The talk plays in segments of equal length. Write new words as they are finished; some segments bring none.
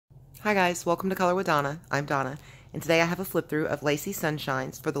Hi guys, welcome to Color with Donna. I'm Donna, and today I have a flip through of Lacy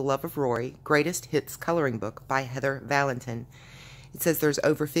Sunshines for the Love of Rory, Greatest Hits Coloring Book by Heather Valentin. It says there's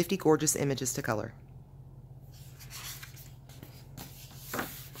over 50 gorgeous images to color.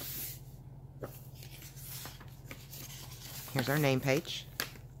 Here's our name page.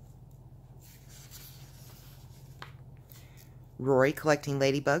 Rory collecting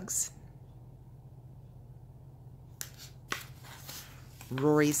ladybugs.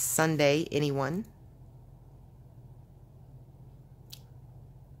 Rory's Sunday Anyone.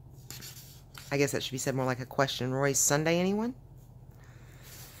 I guess that should be said more like a question. Rory's Sunday Anyone?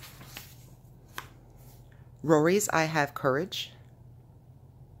 Rory's I Have Courage.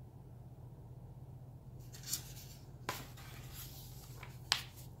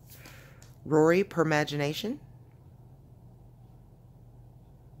 Rory Permagination.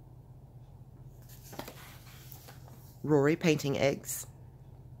 Rory Painting Eggs.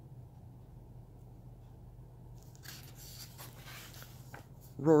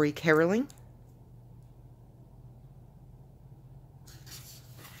 Rory Caroling.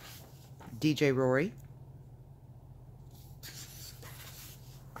 DJ Rory.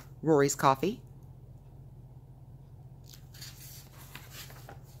 Rory's Coffee.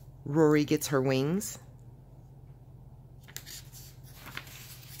 Rory Gets Her Wings.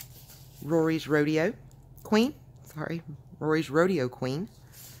 Rory's Rodeo Queen. Rory's Rodeo Queen.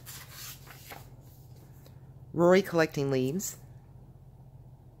 Rory Collecting Leaves.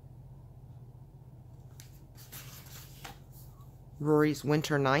 Rory's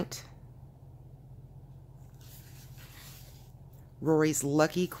Winter Night. Rory's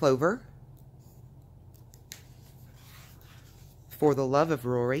Lucky Clover. For the Love of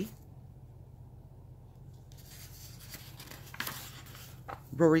Rory.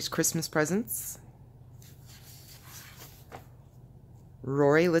 Rory's Christmas Presents.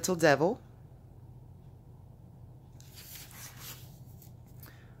 Rory Little Devil.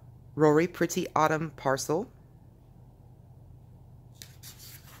 Rory Pretty Autumn Parcel.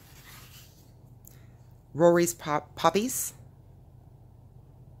 Rory's Poppies.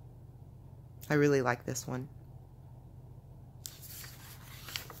 I really like this one.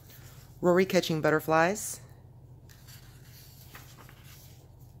 Rory Catching Butterflies.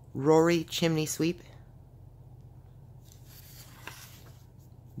 Rory Chimney Sweep.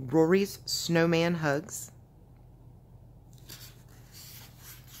 Rory's Snowman Hugs.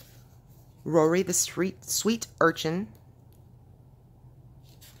 Rory the Sweet Urchin.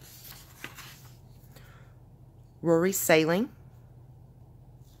 Rory Sailing.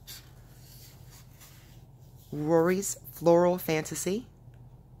 Rory's Floral Fantasy.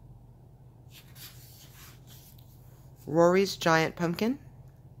 Rory's Giant Pumpkin.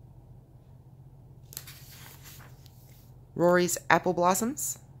 Rory's Apple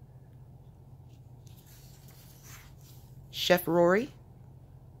Blossoms. Chef Rory.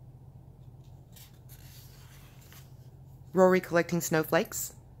 Rory Collecting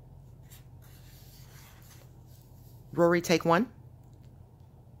Snowflakes. Rory Take One.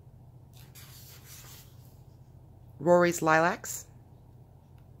 Rory's Lilacs.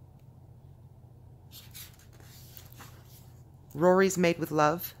 Rory's Made with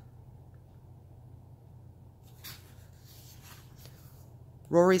Love.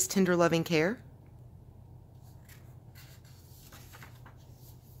 Rory's Tender Loving Care.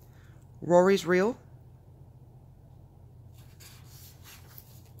 Rory's Real.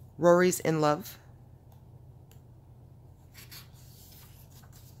 Rory's In Love.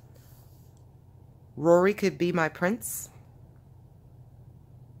 Rory Could Be My Prince.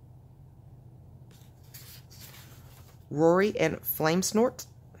 Rory and Flame Snort.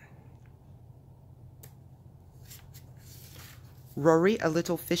 Rory A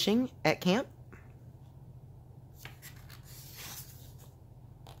Little Fishing at Camp.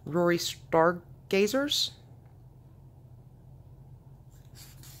 Rory Stargazers.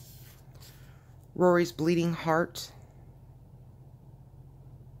 Rory's Bleeding Heart.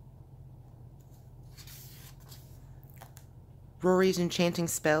 Rory's Enchanting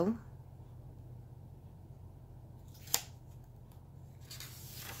Spell.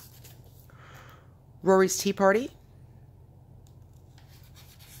 Rory's Tea Party.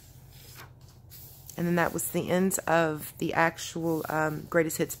 And then that was the end of the actual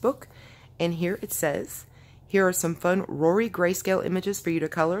Greatest Hits book. And here it says, here are some fun Rory grayscale images for you to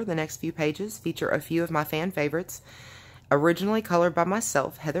color. The next few pages feature a few of my fan favorites, originally colored by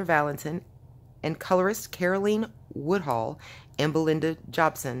myself, Heather Valentin, and colorist Caroline Woodhall and Belinda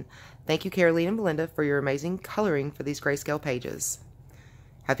Jobson. Thank you, Caroline and Belinda, for your amazing coloring for these grayscale pages.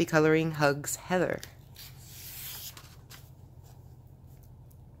 Happy coloring, hugs, Heather.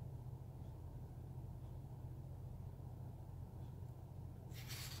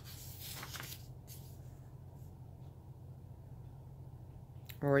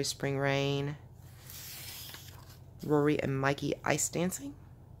 Rory Spring Rain. Rory and Mikey Ice Dancing.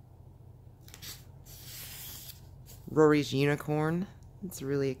 Rory's Unicorn. It's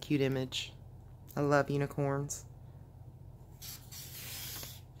really a cute image. I love unicorns.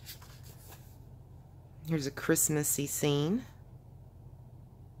 Here's a Christmassy scene.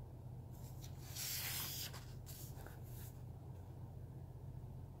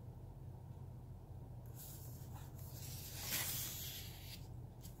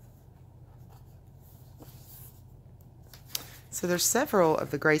 So there's several of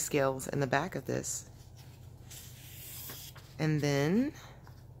the grayscales in the back of this. And then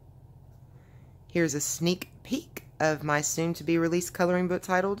here's a sneak peek of my soon-to-be released coloring book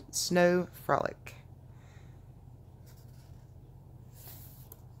titled Snow Frolic.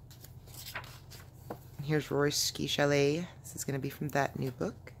 And here's Rory's Ski Chalet. This is going to be from that new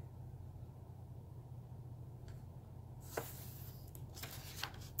book.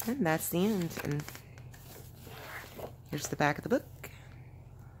 And that's the end. And here's the back of the book.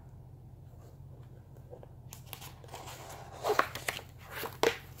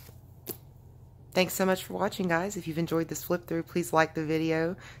 Thanks so much for watching, guys. If you've enjoyed this flip through, please like the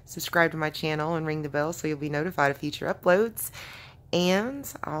video, subscribe to my channel, and ring the bell so you'll be notified of future uploads.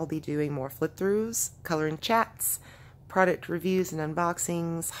 And I'll be doing more flip throughs, coloring chats, product reviews and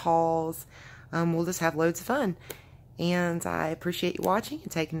unboxings, hauls. We'll just have loads of fun. And I appreciate you watching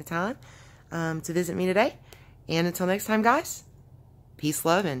and taking the time to visit me today. And until next time, guys, peace,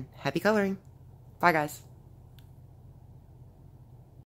 love, and happy coloring. Bye, guys.